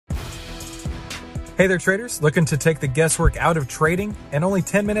Hey there, traders. Looking to take the guesswork out of trading in only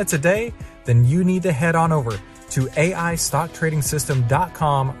 10 minutes a day? Then you need to head on over to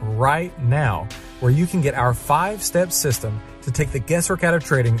AIStockTradingSystem.com right now, where you can get our 5-step system to take the guesswork out of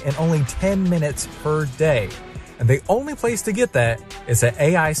trading in only 10 minutes per day. And the only place to get that is at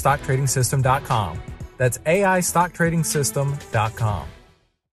AIStockTradingSystem.com. That's AIStockTradingSystem.com.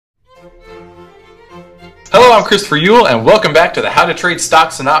 Hello, I'm Christopher Ewell, and welcome back to the How to Trade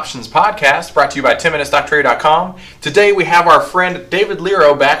Stocks and Options podcast, brought to you by 10MinuteStockTrader.com. Today we have our friend David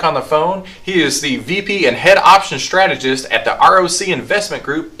Lero back on the phone. He is the VP and Head Options Strategist at the ROC Investment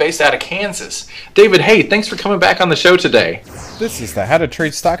Group based out of Kansas. David, hey, thanks for coming back on the show today. This is the How to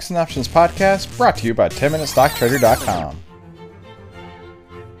Trade Stocks and Options podcast, brought to you by 10MinuteStockTrader.com.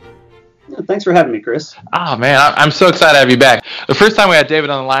 Thanks for having me, Chris. Oh, man, I'm so excited to have you back. The first time we had David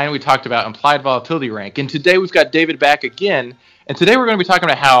on the line, we talked about implied volatility rank. And today we've got David back again. And today we're going to be talking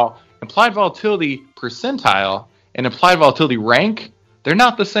about how implied volatility percentile and implied volatility rank, they're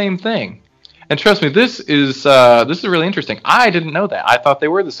not the same thing. And trust me, this is really interesting. I didn't know that. I thought they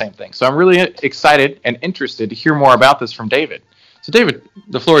were the same thing. So I'm really excited and interested to hear more about this from David. So David,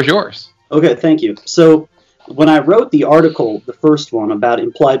 the floor is yours. Okay, thank you. So when I wrote the article, the first one about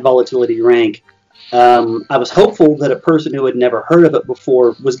implied volatility rank, I was hopeful that a person who had never heard of it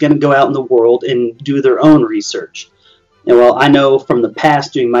before was going to go out in the world and do their own research. And well, I know from the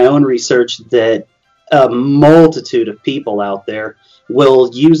past doing my own research that a multitude of people out there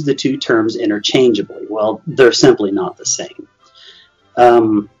will use the two terms interchangeably. Well, they're simply not the same.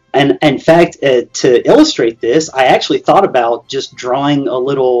 And in fact, to illustrate this, I actually thought about just drawing a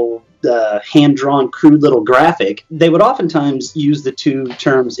little hand-drawn, crude little graphic. They would oftentimes use the two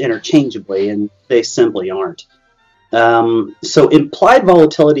terms interchangeably, and they simply aren't. So implied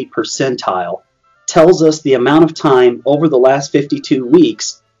volatility percentile tells us the amount of time over the last 52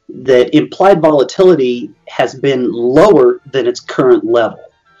 weeks that implied volatility has been lower than its current level.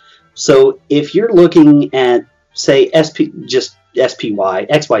 So if you're looking at, say, just SPY,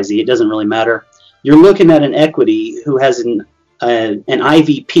 XYZ, it doesn't really matter. You're looking at an equity who has an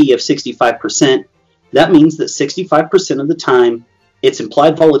IVP of 65%, that means that 65% of the time its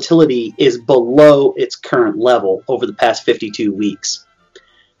implied volatility is below its current level over the past 52 weeks.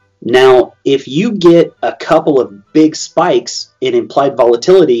 Now, if you get a couple of big spikes in implied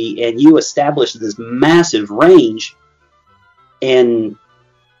volatility and you establish this massive range, and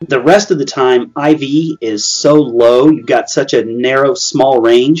the rest of the time IV is so low, you've got such a narrow, small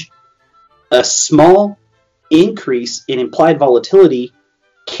range, a small increase in implied volatility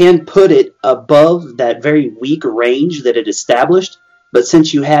can put it above that very weak range that it established, but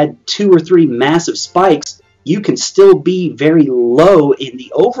since you had 2 or 3 massive spikes, you can still be very low in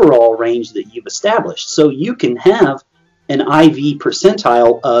the overall range that you've established. So you can have an IV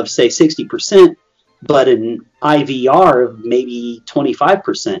percentile of, say, 60%, but an IVR of maybe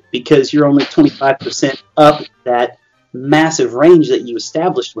 25%, because you're only 25% up that massive range that you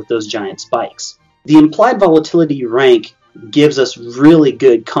established with those giant spikes. The implied volatility rank gives us really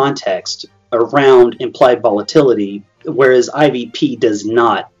good context around implied volatility, whereas IVP does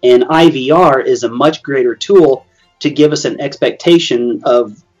not. And IVR is a much greater tool to give us an expectation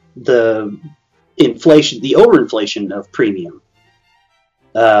of the inflation, the overinflation of premium.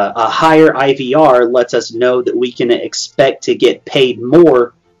 A higher IVR lets us know that we can expect to get paid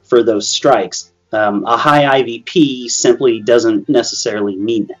more for those strikes. A high IVP simply doesn't necessarily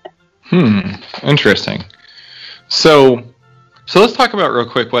mean that. Interesting. So let's talk about real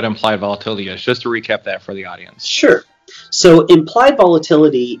quick what implied volatility is, just to recap that for the audience. Sure. So implied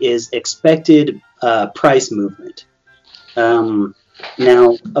volatility is expected price movement.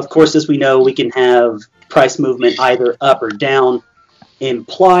 Now, of course, as we know, we can have price movement either up or down.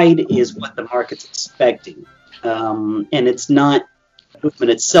 Implied is what the market's expecting. And it's not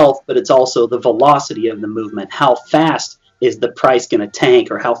movement itself, but it's also the velocity of the movement. How fast is the price going to tank,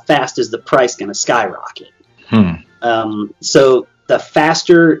 or how fast is the price going to skyrocket? So the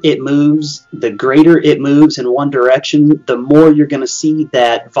faster it moves, the greater it moves in one direction, the more you're going to see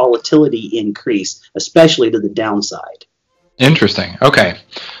that volatility increase, especially to the downside. Interesting. Okay.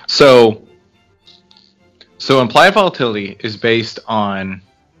 So implied volatility is based on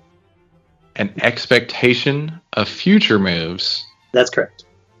an expectation of future moves. That's correct.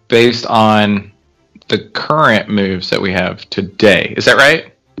 Based on the current moves that we have today. Is that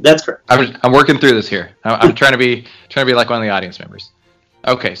right? That's correct. I'm working through this here. I'm trying to be like one of the audience members.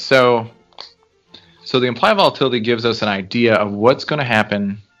 Okay, so the implied volatility gives us an idea of what's going to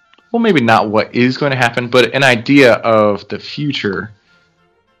happen. Well, maybe not what is going to happen, but an idea of the future.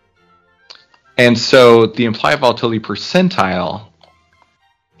 And so the implied volatility percentile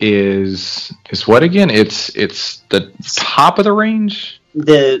is what again? It's the top of the range?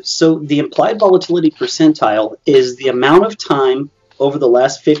 So the implied volatility percentile is the amount of time over the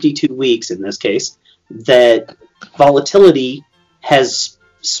last 52 weeks, in this case, that volatility has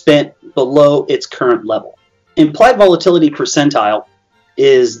spent below its current level. Implied volatility percentile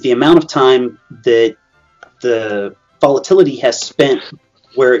is the amount of time that the volatility has spent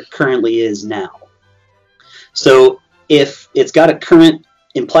where it currently is now. So if it's got a current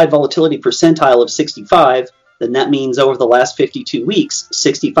implied volatility percentile of 65, then that means over the last 52 weeks,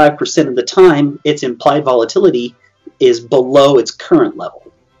 65% of the time, its implied volatility is below its current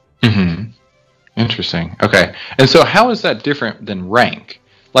level. Mm-hmm. Interesting. Okay. And so how is that different than rank?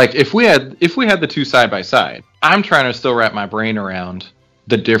 Like if we had the two side by side, I'm trying to still wrap my brain around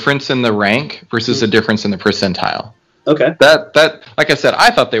the difference in the rank versus the difference in the percentile. Okay. That like I said, I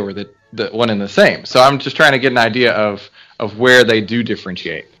thought they were the one and the same. So I'm just trying to get an idea of where they do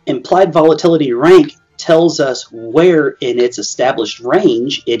differentiate. Implied volatility rank tells us where in its established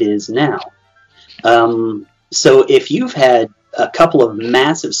range it is now. So if you've had a couple of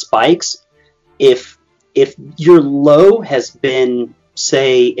massive spikes, if your low has been,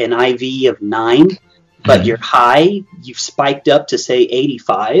 say, an IV of 9, but your high, you've spiked up to, say,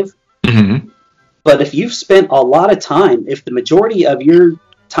 85. Mm-hmm. But if you've spent a lot of time, if the majority of your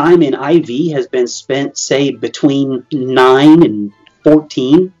time in IV has been spent, say, between 9 and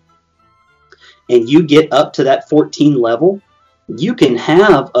 14, and you get up to that 14 level, you can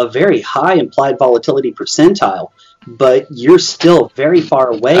have a very high implied volatility percentile, but you're still very far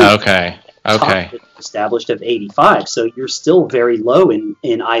away. Okay. Established of 85, so you're still very low in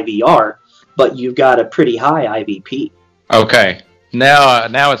IVR, but you've got a pretty high IVP. Okay.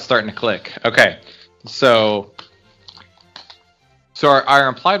 Now it's starting to click. Okay. So our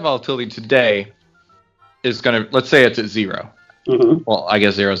implied volatility today is going to, let's say it's at 0. Mm-hmm. Well, I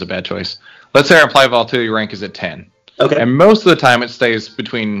guess 0 is a bad choice. Let's say our implied volatility rank is at 10. Okay. And most of the time it stays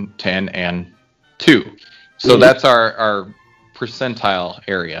between 10 and 2. So that's our percentile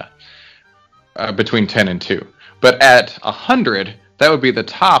area, between 10 and 2. But at 100, that would be the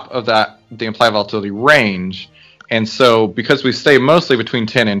top of the implied volatility range. And so because we stay mostly between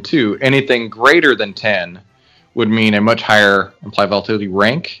 10 and 2, anything greater than 10 would mean a much higher implied volatility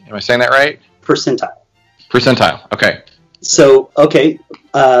rank. Am I saying that right? Percentile. Okay. So,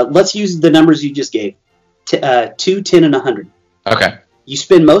 let's use the numbers you just gave. 2, 10, and 100. Okay. You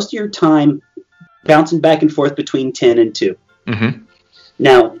spend most of your time bouncing back and forth between 10 and 2. Mm-hmm.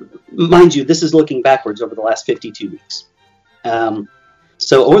 Now, mind you, this is looking backwards over the last 52 weeks.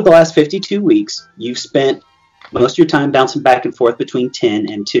 So over the last 52 weeks, you've spent most of your time bouncing back and forth between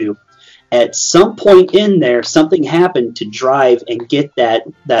 10 and 2. At some point in there, something happened to drive and get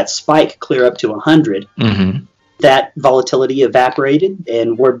that spike clear up to 100. Mm-hmm. That volatility evaporated,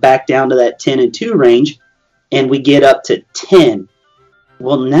 and we're back down to that 10 and 2 range, and we get up to 10.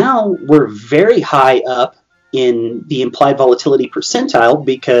 Well, now we're very high up in the implied volatility percentile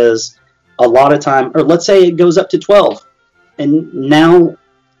because a lot of time, or let's say it goes up to 12, and now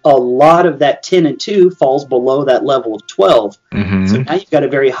a lot of that 10 and 2 falls below that level of 12. Mm-hmm. So now you've got a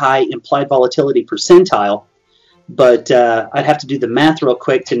very high implied volatility percentile. But I'd have to do the math real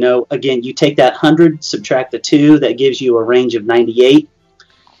quick to know, again, you take that 100, subtract the 2, that gives you a range of 98.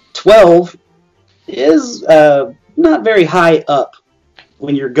 12 is not very high up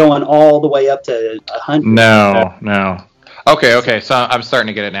when you're going all the way up to 100. No. Okay, so I'm starting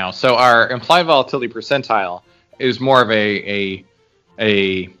to get it now. So our implied volatility percentile is more of a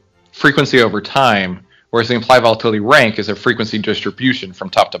frequency over time, whereas the implied volatility rank is a frequency distribution from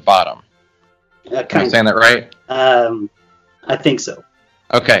top to bottom. Am I saying that right? I think so.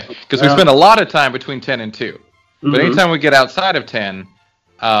 Okay, because we spend a lot of time between 10 and 2. But anytime we get outside of 10,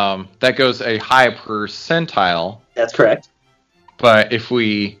 that goes a high percentile. That's correct. But if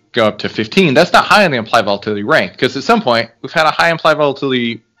we go up to 15, that's not high in the implied volatility rank, because at some point, we've had a high implied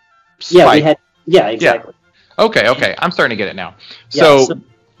volatility spike. Yeah, exactly. Yeah. Okay, I'm starting to get it now. Yeah, so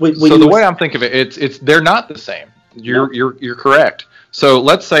the way I'm thinking of it, it's they're not the same. You're correct. So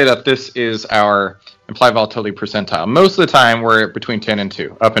let's say that this is our implied volatility percentile. Most of the time, we're between 10 and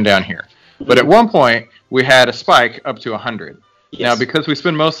 2, up and down here. But at one point, we had a spike up to 100. Yes. Now, because we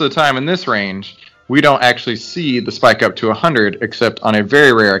spend most of the time in this range, we don't actually see the spike up to 100, except on a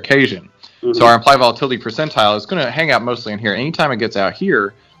very rare occasion. Mm-hmm. So our implied volatility percentile is going to hang out mostly in here. Anytime it gets out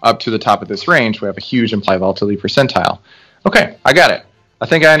here, up to the top of this range, we have a huge implied volatility percentile. Okay, I got it. I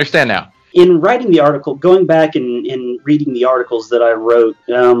think I understand now. In writing the article, going back and reading the articles that I wrote,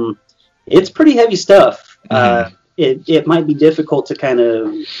 it's pretty heavy stuff. Mm-hmm. It might be difficult to kind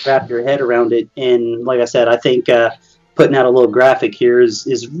of wrap your head around it. And like I said, I think putting out a little graphic here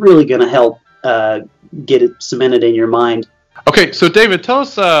is really going to help get it cemented in your mind. Okay, so David, tell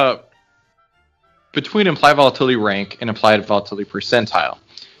us between implied volatility rank and implied volatility percentile,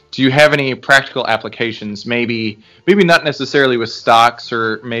 do you have any practical applications, maybe not necessarily with stocks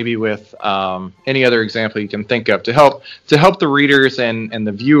or maybe with any other example you can think of to help the readers and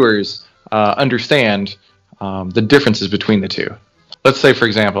the viewers understand the differences between the two? Let's say, for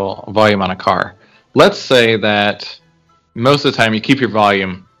example, volume on a car. Let's say that most of the time you keep your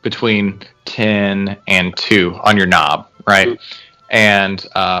volume between 10 and 2 on your knob, right? Mm-hmm. And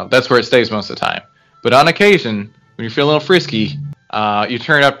that's where it stays most of the time. But on occasion, when you feel a little frisky, you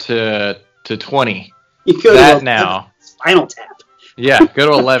turn it up to 20. You go that to now. Spinal Tap. Yeah, go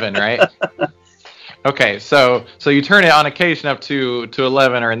to 11, right? Okay, so you turn it on occasion up to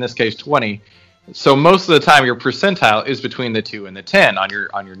 11, or in this case 20. So most of the time your percentile is between the 2 and the 10 on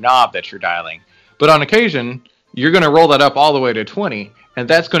your knob that you're dialing. But on occasion, you're going to roll that up all the way to 20, and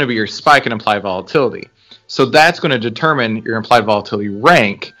that's going to be your spike in implied volatility. So that's going to determine your implied volatility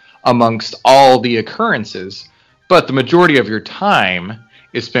rank amongst all the occurrences. But the majority of your time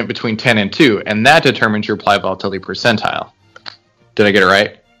is spent between 10 and 2, and that determines your implied volatility percentile. Did I get it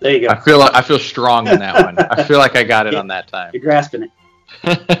right? There you go. I feel strong in that one. I feel like I got it on that time. You're grasping it.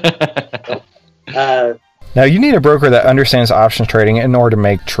 Now, you need a broker that understands options trading in order to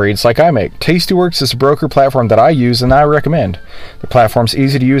make trades like I make. Tastyworks is a broker platform that I use and I recommend. The platform's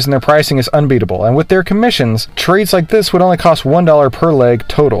easy to use and their pricing is unbeatable. And with their commissions, trades like this would only cost $1 per leg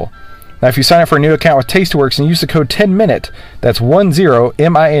total. Now, if you sign up for a new account with Tastyworks and use the code 10MINUTE, that's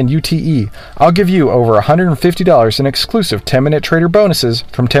 10MINUTE, I'll give you over $150 in exclusive 10-minute trader bonuses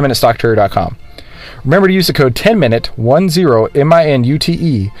from 10minutestocktrader.com. Remember to use the code 10MINUTE,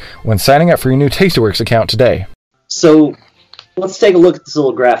 10MINUTE, when signing up for your new Tastyworks account today. So let's take a look at this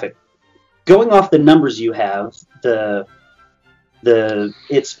little graphic. Going off the numbers you have, it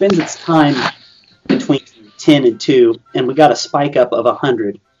spends its time between 10 and 2, and we got a spike up of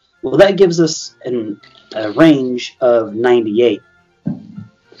 100. Well, that gives us a range of 98.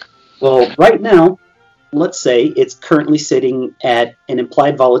 Well, right now, let's say it's currently sitting at an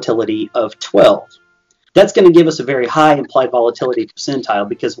implied volatility of 12. That's going to give us a very high implied volatility percentile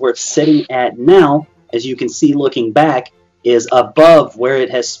because where it's sitting at now, as you can see looking back, is above where it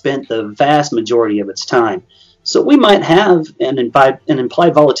has spent the vast majority of its time. So we might have an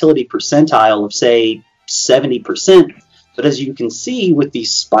implied volatility percentile of, say, 70%. But as you can see with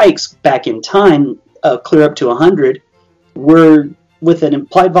these spikes back in time, clear up to 100, we're with an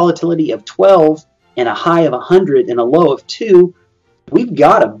implied volatility of 12 and a high of 100 and a low of 2, we've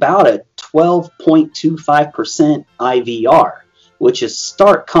got about a 12.25% IVR, which is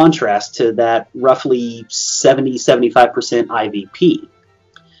stark contrast to that roughly 70-75% IVP.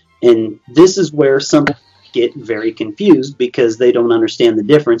 And this is where some get very confused because they don't understand the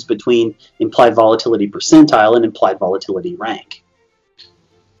difference between implied volatility percentile and implied volatility rank.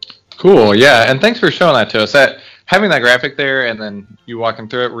 Cool, yeah, and thanks for showing that to us. Having that graphic there and then you walking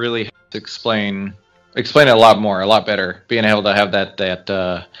through it really helps explain it a lot better, being able to have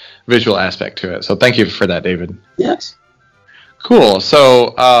that visual aspect to it. So thank you for that, David. Yes. Cool.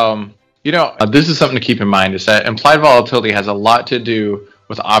 So, this is something to keep in mind, is that implied volatility has a lot to do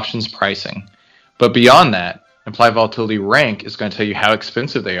with options pricing. But beyond that, implied volatility rank is going to tell you how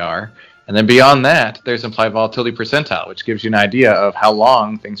expensive they are. And then beyond that, there's implied volatility percentile, which gives you an idea of how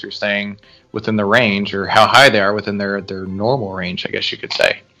long things are staying within the range or how high they are within their normal range, I guess you could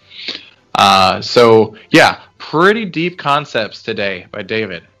say. So, yeah, pretty deep concepts today by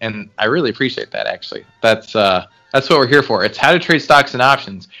David. And I really appreciate that, actually. That's what we're here for. It's how to trade stocks and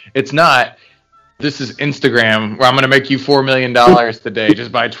options. It's not, this is Instagram where I'm going to make you $4 million today.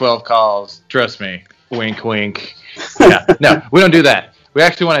 Just buy 12 calls. Trust me. Wink, wink. Yeah. No, we don't do that. We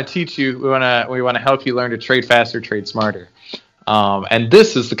actually want to teach you. We want to help you learn to trade faster, trade smarter. And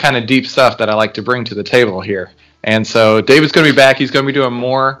this is the kind of deep stuff that I like to bring to the table here. And so David's going to be back. He's going to be doing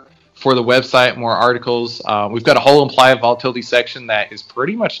more for the website, more articles. We've got a whole implied volatility section that is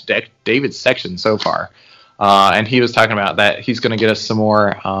pretty much David's section so far. And he was talking about that he's going to get us some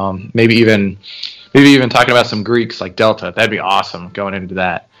more, maybe even talking about some Greeks like delta. That'd be awesome going into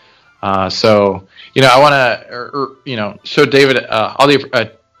that. So I want to show David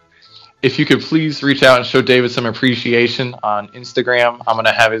if you could please reach out and show David some appreciation on Instagram. I'm going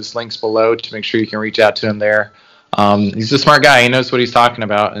to have his links below to make sure you can reach out to him there. He's a smart guy. He knows what he's talking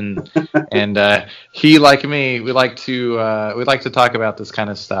about, and he, like me, we like to talk about this kind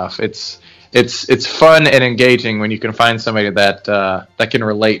of stuff. It's fun and engaging when you can find somebody that can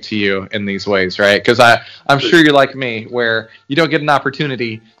relate to you in these ways, right? Because I'm sure you're like me, where you don't get an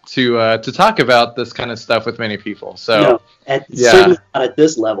opportunity to talk about this kind of stuff with many people. So certainly not at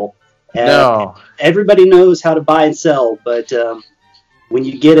this level. No, everybody knows how to buy and sell, but when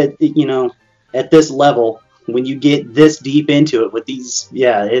you get it, at this level, when you get this deep into it with these,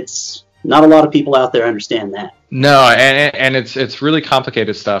 it's not a lot of people out there understand that. No, and it's really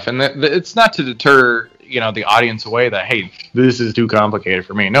complicated stuff, and it's not to deter the audience away that, hey, this is too complicated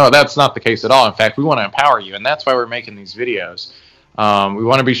for me. No, that's not the case at all. In fact, we want to empower you, and that's why we're making these videos. We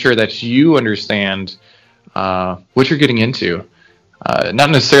want to be sure that you understand what you're getting into. Not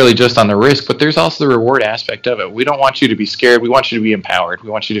necessarily just on the risk, but there's also the reward aspect of it. We don't want you to be scared. We want you to be empowered. We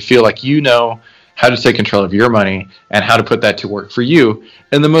want you to feel like you know how to take control of your money and how to put that to work for you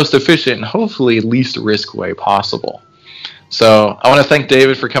in the most efficient and hopefully least risk way possible. So I want to thank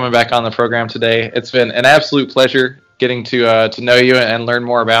David for coming back on the program today. It's been an absolute pleasure getting to know you and learn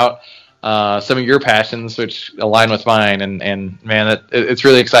more about some of your passions, which align with mine. And man, it's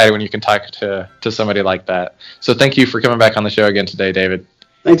really exciting when you can talk to somebody like that. So thank you for coming back on the show again today, David.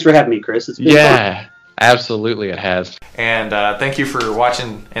 Thanks for having me, Chris. It's been fun. Absolutely, it has. And thank you for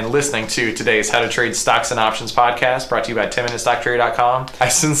watching and listening to today's How to Trade Stocks and Options podcast, brought to you by 10MinuteStockTrader.com. I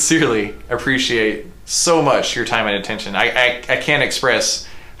sincerely appreciate so much your time and attention. I can't express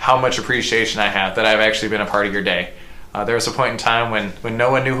how much appreciation I have that I've actually been a part of your day. There was a point in time when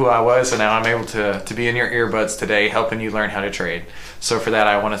no one knew who I was, and now I'm able to be in your earbuds today helping you learn how to trade. So for that,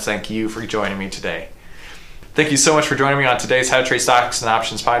 I want to thank you for joining me today. Thank you so much for joining me on today's How to Trade Stocks and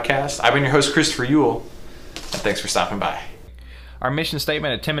Options podcast. I've been your host, Christopher Uhl, and thanks for stopping by. Our mission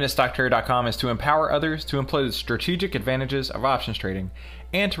statement at 10MinuteStockTrader.com is to empower others to employ the strategic advantages of options trading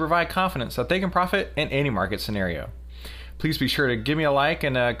and to provide confidence that they can profit in any market scenario. Please be sure to give me a like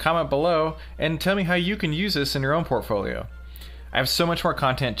and a comment below and tell me how you can use this in your own portfolio. I have so much more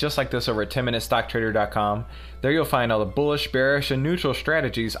content just like this over at 10MinuteStockTrader.com. There you'll find all the bullish, bearish, and neutral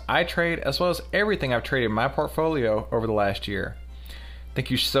strategies I trade, as well as everything I've traded in my portfolio over the last year.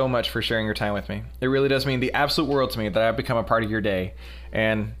 Thank you so much for sharing your time with me. It really does mean the absolute world to me that I've become a part of your day.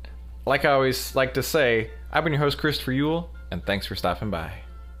 And like I always like to say, I've been your host, Christopher Uhl, and thanks for stopping by.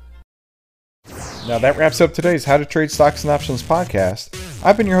 Now that wraps up today's How to Trade Stocks and Options podcast.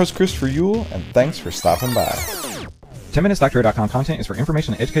 I've been your host, Christopher Uhl, and thanks for stopping by. 10MinuteStockTrader.com content is for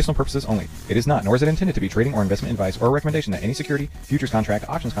information and educational purposes only. It is not, nor is it intended to be trading or investment advice or recommendation that any security, futures contract,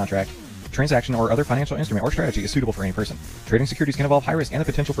 options contract, transaction, or other financial instrument or strategy is suitable for any person. Trading securities can involve high risk and the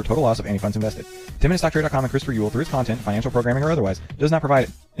potential for total loss of any funds invested. 10MinuteStockTrader.com and Christopher Uhl, through its content, financial programming, or otherwise, does not provide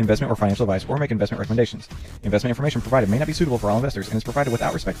investment or financial advice or make investment recommendations. Investment information provided may not be suitable for all investors and is provided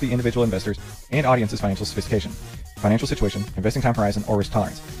without respect to the individual investors and audience's financial sophistication, financial situation, investing time horizon, or risk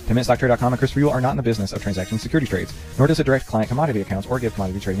tolerance. 10MinuteStockTrader.com and Christopher Uhl are not in the business of transacting securities trades, nor does it direct client commodity accounts or give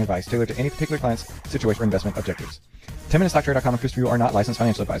commodity trading advice tailored to any particular client's situation or investment objectives. 10MinuteStockTrader.com and Christopher Uhl are not licensed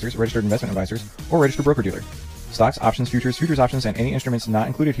financial advisors, registered investment advisors, or registered broker-dealer. Stocks, options, futures options, and any instruments not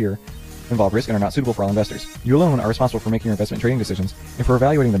included here involve risk and are not suitable for all investors. You alone are responsible for making your investment trading decisions and for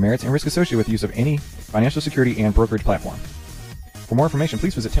evaluating the merits and risk associated with the use of any financial security and brokerage platform. For more information,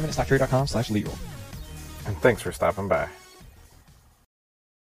 please visit 10MinuteStockTrader.com/legal. And thanks for stopping by.